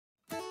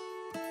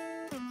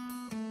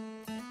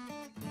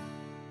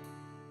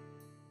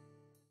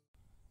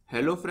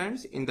Hello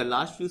friends, in the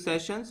last few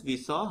sessions we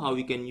saw how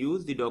we can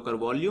use the Docker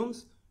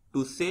volumes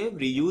to save,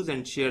 reuse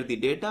and share the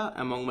data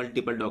among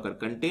multiple Docker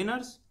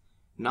containers.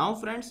 Now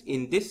friends,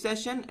 in this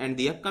session and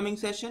the upcoming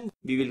session,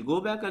 we will go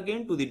back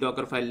again to the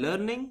Dockerfile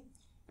learning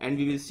and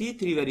we will see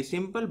three very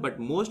simple but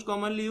most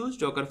commonly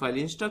used Dockerfile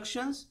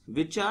instructions,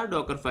 which are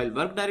Dockerfile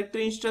work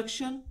directory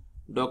instruction,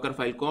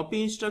 Dockerfile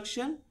copy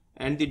instruction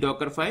and the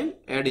Dockerfile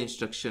add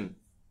instruction.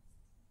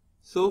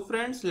 So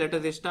friends, let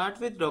us start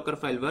with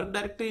Dockerfile work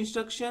directory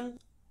instruction.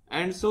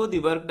 And so the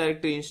work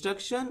directory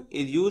instruction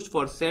is used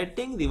for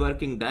setting the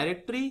working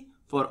directory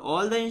for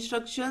all the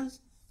instructions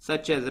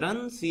such as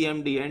run,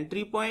 cmd,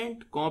 entry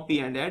point, copy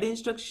and add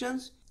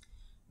instructions.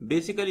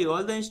 Basically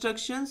all the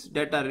instructions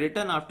that are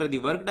written after the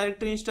work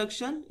directory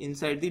instruction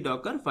inside the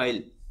Docker file.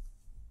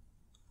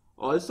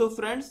 Also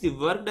friends, the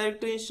work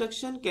directory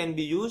instruction can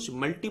be used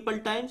multiple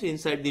times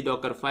inside the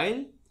Docker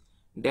file.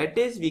 That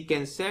is, we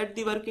can set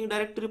the working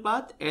directory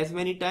path as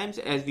many times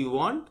as we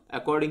want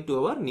according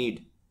to our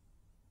need.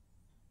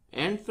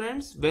 And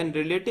friends, when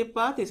relative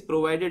path is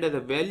provided as a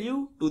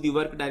value to the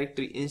work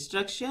directory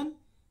instruction,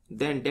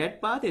 then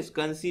that path is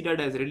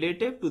considered as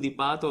relative to the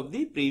path of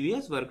the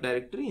previous work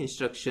directory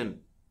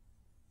instruction.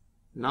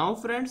 Now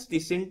friends, the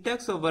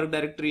syntax of work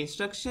directory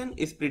instruction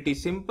is pretty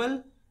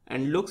simple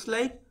and looks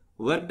like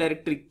work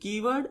directory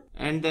keyword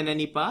and then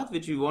any path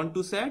which we want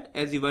to set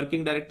as the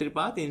working directory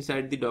path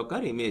inside the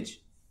Docker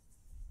image.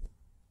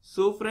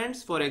 So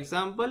friends, for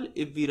example,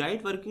 if we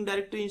write working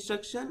directory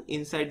instruction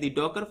inside the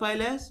Docker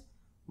file as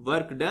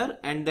WORKDIR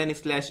and then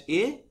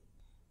 /a,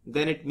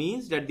 then it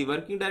means that the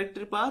working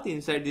directory path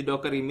inside the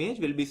Docker image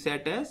will be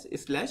set as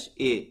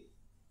 /a.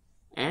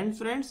 And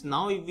friends,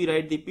 now if we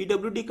write the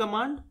pwd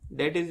command,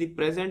 that is the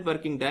present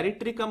working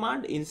directory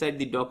command inside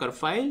the Docker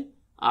file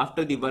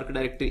after the work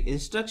directory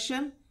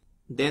instruction,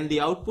 then the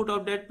output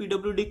of that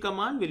pwd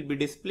command will be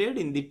displayed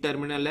in the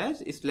terminal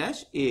as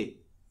 /a.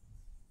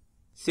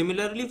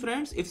 Similarly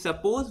friends, if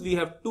suppose we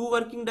have two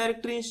working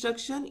directory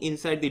instruction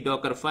inside the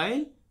Docker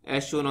file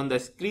as shown on the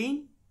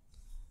screen,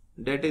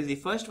 that is the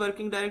first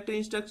working directory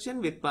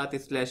instruction with path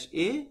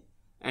 /a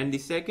and the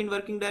second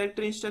working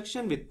directory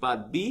instruction with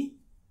path b.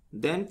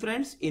 Then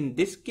friends, in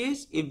this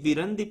case, if we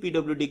run the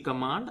pwd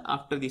command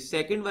after the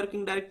second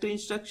working directory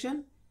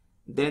instruction,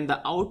 then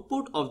the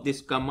output of this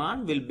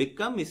command will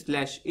become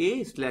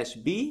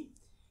 /a/b,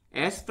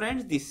 as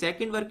friends the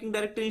second working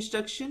directory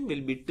instruction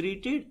will be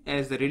treated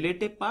as the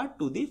relative part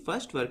to the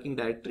first working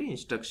directory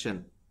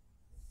instruction.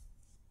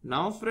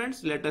 Now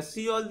friends, let us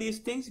see all these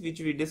things which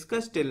we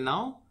discussed till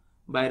now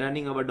by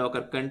running our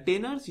Docker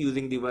containers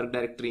using the work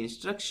directory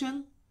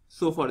instruction.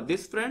 So for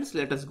this friends,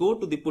 let us go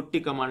to the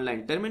Pwd command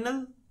line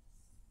terminal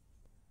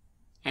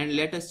and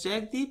let us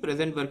check the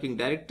present working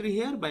directory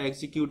here by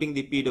executing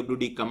the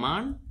pwd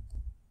command.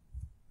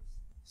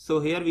 So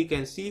here we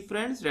can see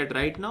friends that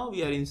right now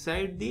we are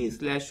inside the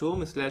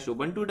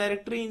 /home/ubuntu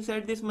directory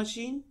inside this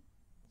machine.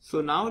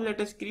 So now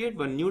let us create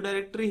one new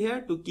directory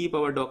here to keep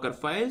our Docker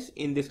files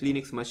in this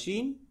Linux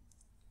machine.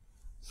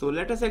 So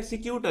let us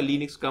execute a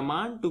Linux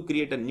command to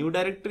create a new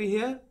directory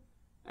here.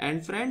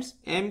 And friends,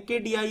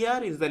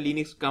 mkdir is the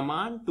Linux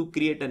command to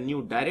create a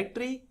new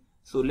directory.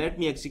 So let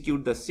me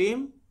execute the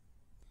same.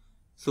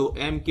 So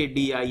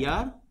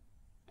mkdir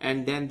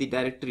and then the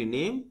directory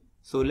name.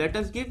 So let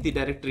us give the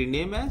directory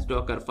name as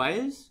Docker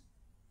files.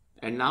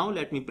 And now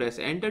let me press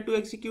enter to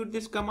execute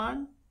this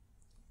command.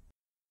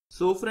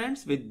 So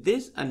friends, with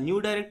this, a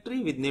new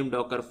directory with name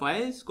Docker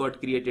files got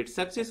created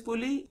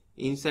successfully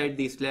inside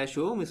the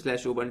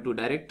 /home/ubuntu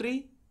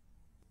directory.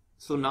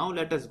 So now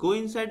let us go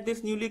inside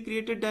this newly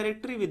created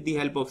directory with the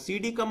help of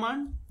cd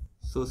command.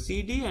 So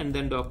cd and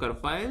then Docker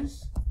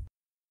files.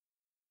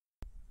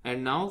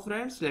 And now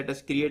friends, let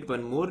us create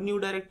one more new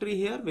directory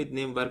here with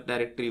name work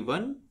directory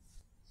 1.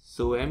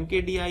 So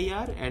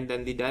mkdir and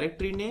then the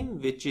directory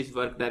name, which is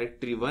work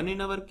directory 1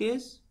 in our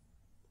case.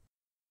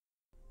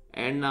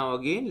 And now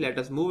again, let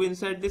us move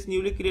inside this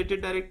newly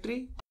created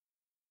directory.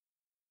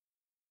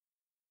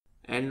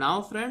 And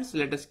now friends,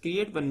 let us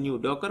create one new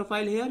Docker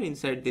file here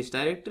inside this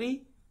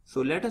directory.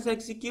 So let us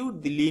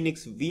execute the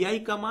Linux vi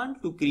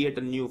command to create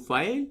a new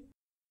file.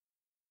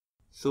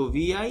 So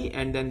vi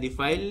and then the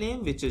file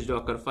name, which is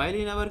Dockerfile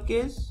in our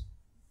case.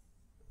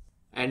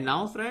 And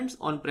now friends,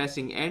 on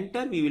pressing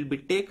enter, we will be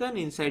taken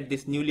inside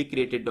this newly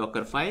created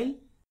Docker file.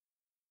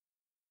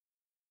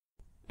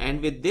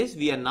 And with this,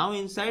 we are now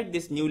inside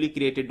this newly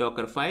created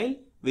Docker file,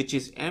 which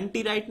is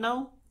empty right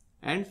now.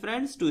 And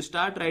friends, to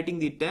start writing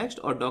the text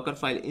or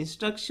Dockerfile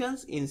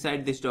instructions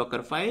inside this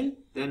Docker file,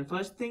 then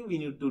first thing we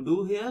need to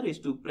do here is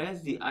to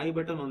press the I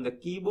button on the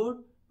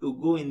keyboard to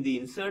go in the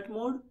insert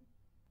mode.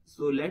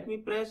 So let me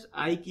press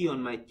I key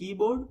on my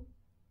keyboard.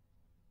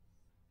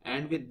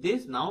 And with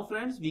this, now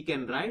friends, we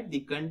can write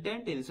the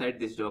content inside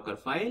this Docker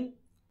file.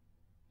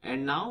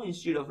 And now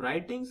instead of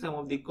writing some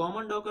of the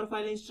common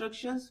Dockerfile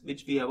instructions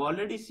which we have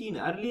already seen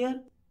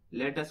earlier,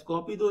 let us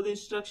copy those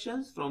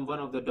instructions from one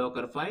of the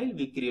Docker file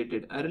we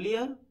created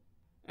earlier.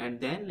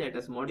 And then let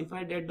us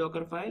modify that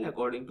Docker file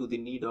according to the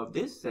need of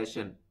this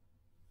session.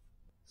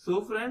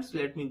 So friends,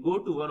 let me go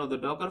to one of the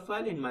Docker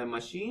file in my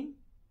machine.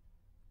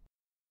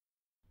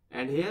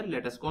 And here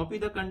let us copy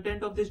the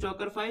content of this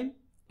Docker file.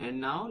 And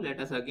now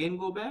let us again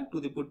go back to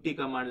the Pwd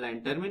command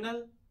line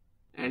terminal.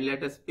 And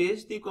let us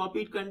paste the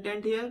copied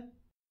content here.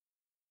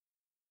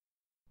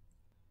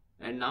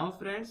 And now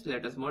friends,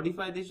 let us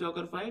modify this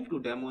Docker file to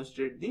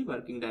demonstrate the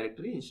working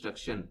directory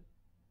instruction.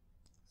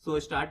 So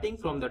starting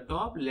from the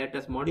top, let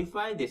us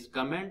modify this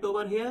comment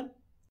over here.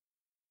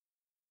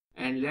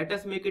 And let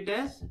us make it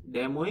as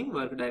demoing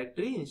work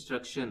directory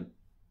instruction.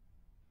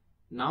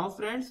 Now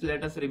friends,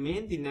 let us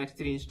remain the next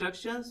three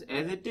instructions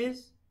as it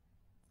is.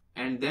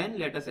 And then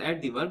let us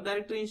add the work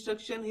directory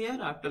instruction here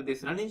after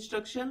this run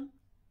instruction.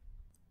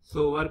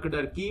 So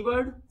WORKDIR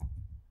keyword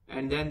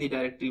and then the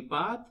directory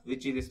path,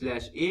 which is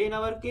 /a in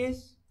our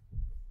case.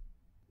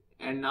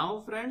 And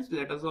now friends,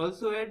 let us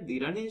also add the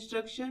run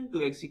instruction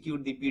to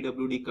execute the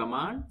pwd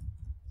command.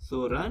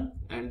 So run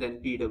and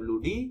then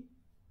pwd.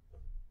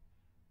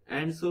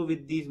 And so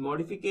with these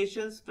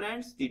modifications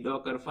friends, the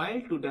Docker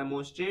file to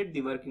demonstrate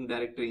the working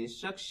directory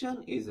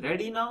instruction is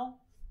ready now.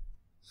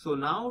 So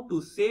now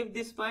to save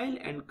this file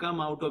and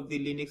come out of the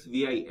Linux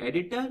VI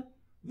editor,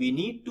 we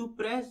need to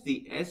press the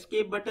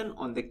escape button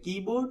on the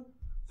keyboard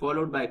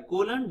followed by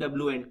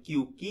 :W and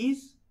Q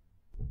keys.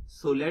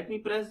 So let me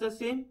press the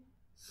same.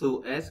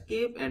 So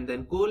escape and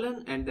then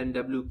colon and then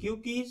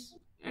WQ keys.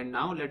 And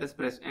now let us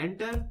press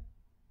enter.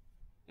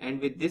 And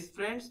with this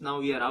friends, now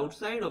we are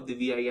outside of the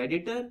VI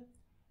editor.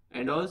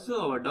 And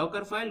also our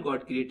Docker file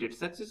got created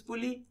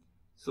successfully.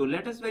 So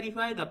let us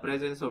verify the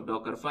presence of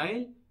Docker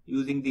file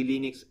using the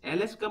Linux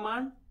ls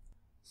command.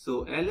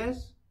 So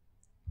ls.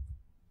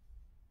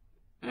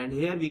 And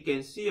here we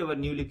can see our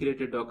newly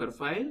created Docker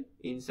file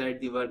inside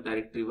the work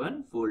directory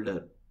 1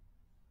 folder.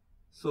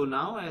 So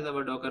now as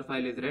our Docker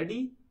file is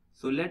ready,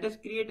 so let us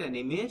create an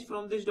image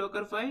from this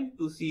Docker file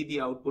to see the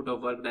output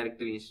of work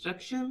directory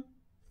instruction.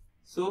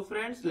 So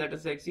friends, let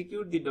us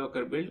execute the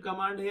docker build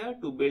command here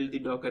to build the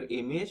Docker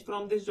image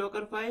from this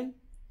Docker file.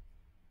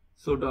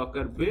 So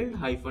docker build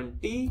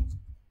 -t,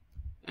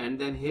 and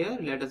then here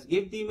let us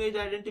give the image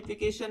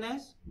identification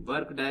as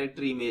work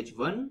directory image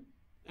 1,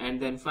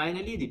 and then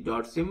finally the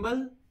dot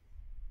symbol.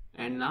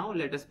 And now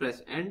let us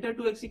press enter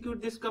to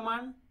execute this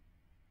command.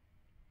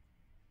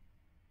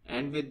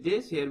 And with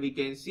this, here we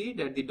can see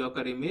that the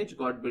Docker image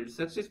got built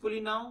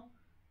successfully now.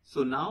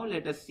 So now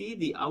let us see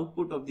the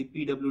output of the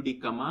pwd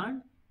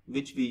command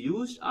which we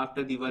used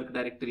after the work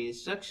directory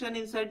instruction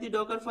inside the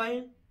Docker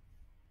file.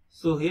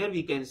 So here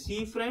we can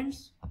see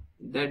friends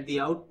that the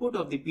output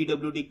of the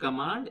pwd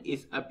command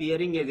is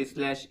appearing as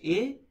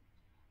 /a,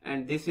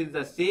 and this is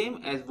the same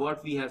as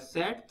what we have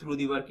set through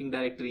the working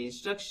directory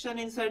instruction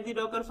inside the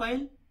Docker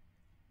file.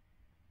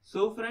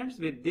 So friends,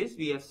 with this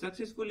we have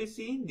successfully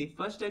seen the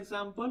first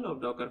example of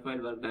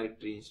Dockerfile work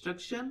directory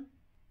instruction.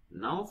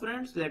 Now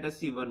friends, let us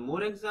see one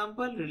more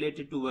example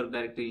related to work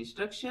directory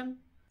instruction.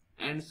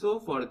 And so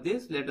for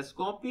this, let us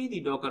copy the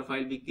Docker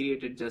file we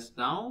created just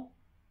now,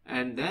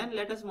 and then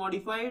let us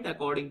modify it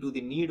according to the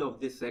need of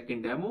this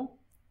second demo.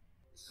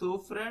 So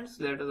friends,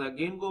 let us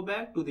again go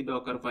back to the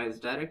Docker files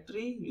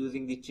directory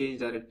using the change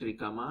directory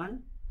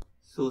command.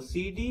 So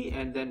cd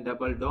and then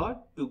 $.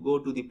 To go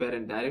to the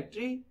parent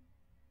directory.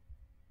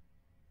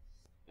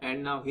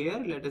 And now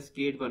here let us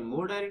create one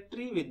more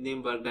directory with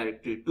name work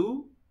directory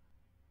 2.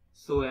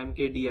 So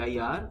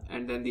mkdir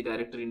and then the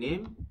directory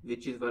name,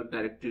 which is work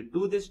directory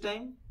 2 this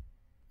time.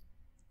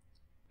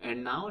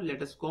 And now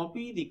let us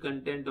copy the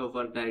content of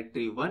work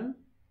directory 1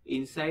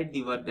 inside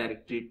the work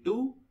directory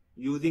 2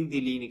 using the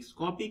Linux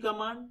copy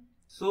command.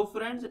 So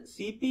friends,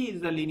 cp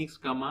is the Linux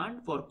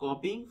command for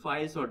copying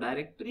files or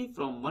directory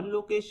from one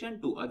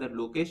location to other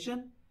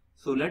location.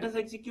 So let us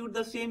execute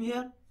the same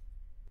here.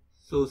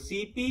 So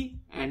cp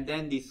and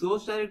then the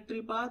source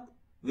directory path,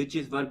 which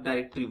is work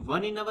directory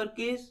 1 in our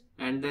case,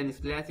 and then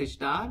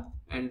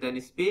 /* and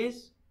then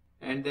space,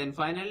 and then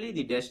finally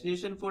the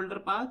destination folder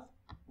path,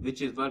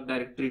 which is work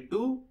directory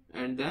 2,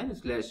 and then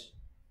 /.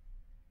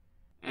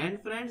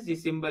 And friends, the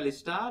symbol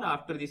 *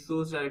 after the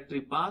source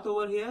directory path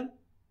over here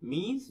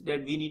means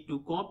that we need to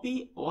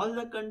copy all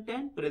the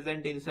content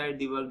present inside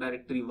the work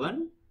directory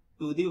 1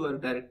 to the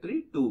work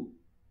directory 2.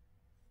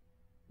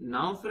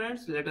 Now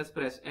friends, let us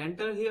press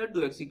enter here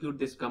to execute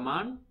this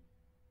command.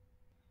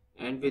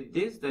 And with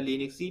this, the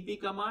Linux cp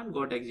command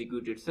got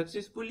executed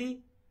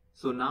successfully.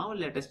 So now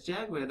let us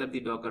check whether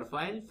the Docker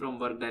file from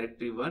work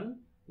directory 1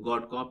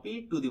 got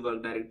copied to the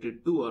work directory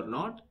 2 or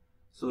not.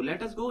 So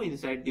let us go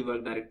inside the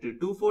work directory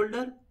 2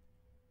 folder.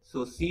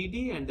 So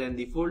cd and then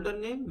the folder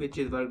name, which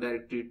is work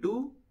directory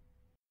 2.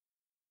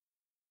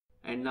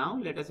 And now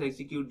let us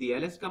execute the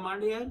ls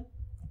command here.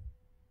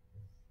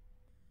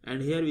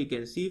 And here we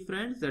can see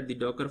friends that the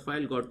Docker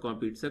file got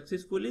copied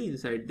successfully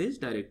inside this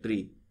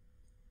directory.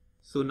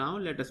 So now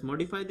let us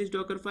modify this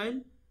Docker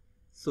file.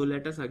 So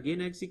let us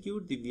again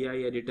execute the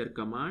vi editor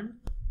command.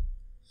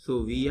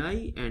 So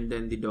vi and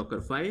then the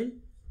Docker file.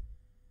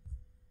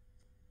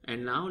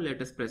 And now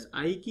let us press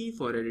I key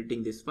for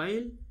editing this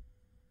file.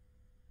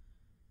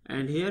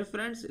 And here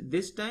friends,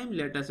 this time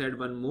let us add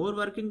one more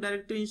working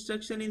directory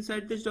instruction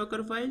inside this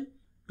Docker file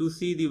to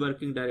see the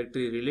working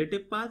directory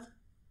relative path.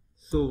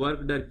 So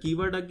workdir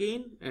keyword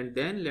again, and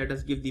then let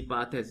us give the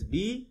path as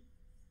B.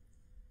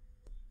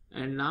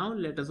 And now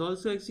let us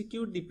also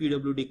execute the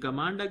pwd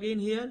command again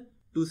here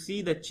to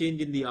see the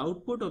change in the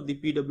output of the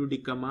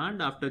pwd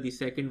command after the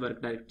second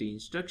work directory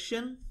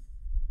instruction.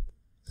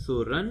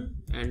 So run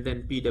and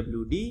then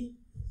pwd.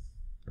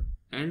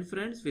 And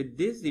friends, with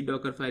this the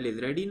Docker file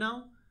is ready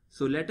now.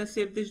 So let us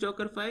save this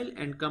Docker file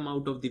and come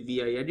out of the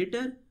VI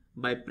editor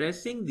by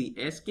pressing the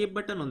escape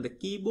button on the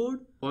keyboard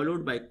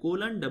followed by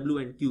 :W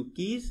and Q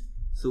keys.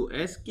 So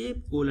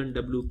escape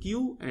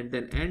 :WQ and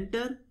then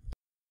enter.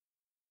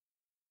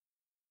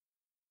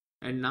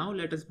 And now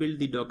let us build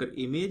the Docker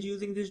image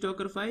using this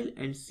Docker file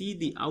and see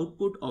the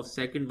output of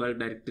second work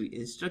directory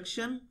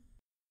instruction.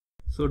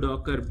 So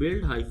docker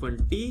build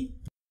 -t,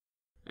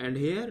 and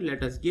here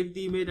let us give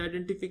the image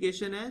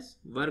identification as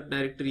work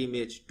directory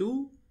image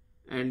 2,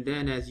 and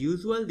then as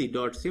usual the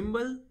dot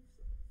symbol.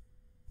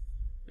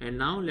 And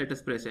now let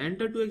us press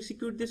enter to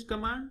execute this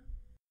command.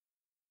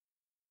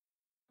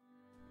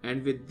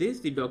 And with this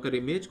the Docker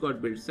image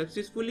got built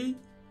successfully.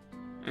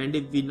 And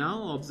if we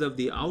now observe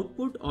the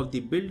output of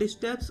the build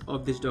steps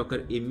of this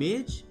Docker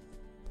image,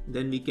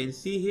 then we can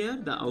see here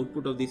the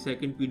output of the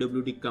second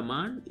pwd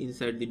command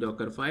inside the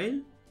Docker file,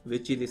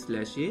 which is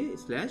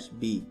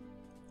 /a/b.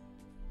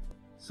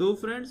 So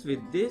friends,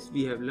 with this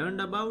we have learned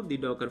about the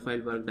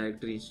Dockerfile work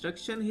directory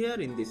instruction here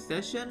in this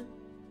session.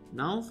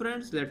 Now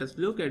friends, let us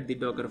look at the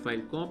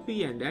Dockerfile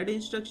copy and add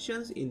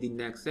instructions in the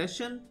next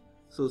session.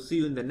 So see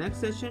you in the next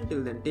session.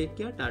 Till then, take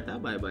care. Tata.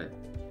 Bye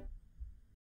bye.